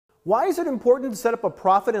Why is it important to set up a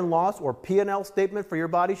profit and loss or P&L statement for your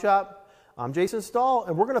body shop? I'm Jason Stahl,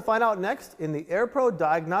 and we're going to find out next in the AirPro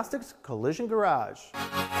Diagnostics Collision Garage.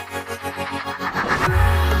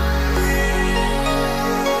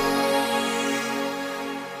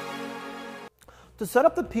 To set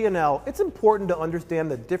up the P&L, it's important to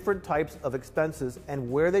understand the different types of expenses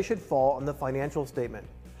and where they should fall on the financial statement.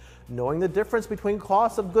 Knowing the difference between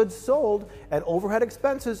costs of goods sold and overhead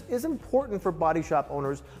expenses is important for body shop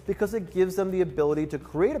owners because it gives them the ability to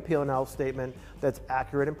create a P&L statement that's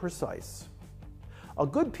accurate and precise. A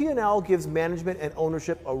good P&L gives management and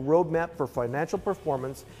ownership a roadmap for financial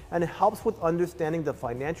performance and helps with understanding the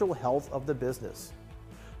financial health of the business.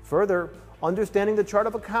 Further, understanding the chart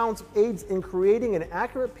of accounts aids in creating an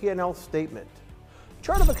accurate P&L statement.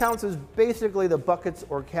 Chart of accounts is basically the buckets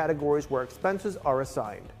or categories where expenses are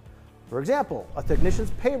assigned. For example, a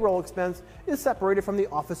technician's payroll expense is separated from the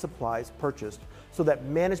office supplies purchased so that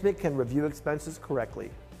management can review expenses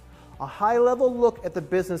correctly. A high-level look at the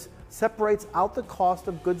business separates out the cost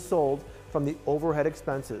of goods sold from the overhead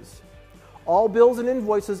expenses. All bills and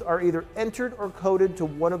invoices are either entered or coded to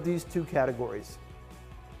one of these two categories.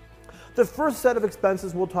 The first set of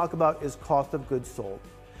expenses we'll talk about is cost of goods sold.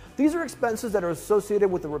 These are expenses that are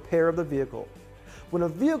associated with the repair of the vehicle. When a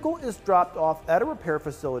vehicle is dropped off at a repair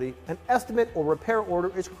facility, an estimate or repair order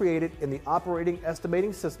is created in the operating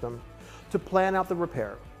estimating system to plan out the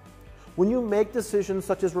repair. When you make decisions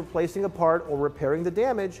such as replacing a part or repairing the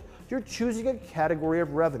damage, you're choosing a category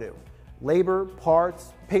of revenue: labor,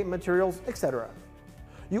 parts, paint materials, etc.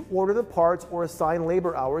 You order the parts or assign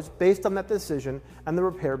labor hours based on that decision, and the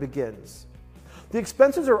repair begins. The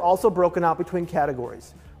expenses are also broken out between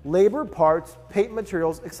categories: labor, parts, paint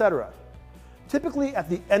materials, etc. Typically, at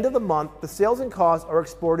the end of the month, the sales and costs are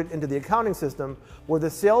exported into the accounting system where the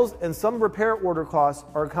sales and some repair order costs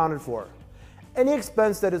are accounted for. Any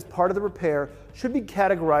expense that is part of the repair should be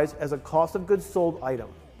categorized as a cost of goods sold item.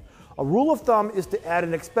 A rule of thumb is to add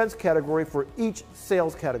an expense category for each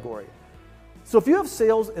sales category. So if you have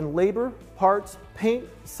sales in labor, parts, paint,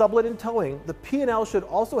 sublet, and towing, the P&L should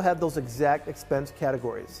also have those exact expense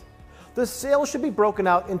categories. The sales should be broken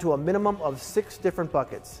out into a minimum of 6 different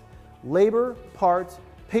buckets: labor, parts,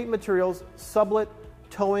 paint materials, sublet,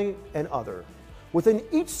 towing, and other. Within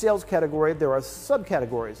each sales category, there are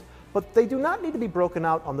subcategories, but they do not need to be broken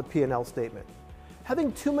out on the P&L statement.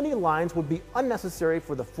 Having too many lines would be unnecessary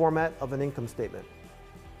for the format of an income statement.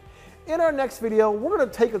 In our next video, we're going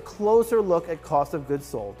to take a closer look at cost of goods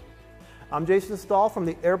sold. I'm Jason Stahl from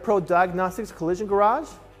the AirPro Diagnostics Collision Garage.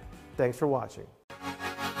 Thanks for watching.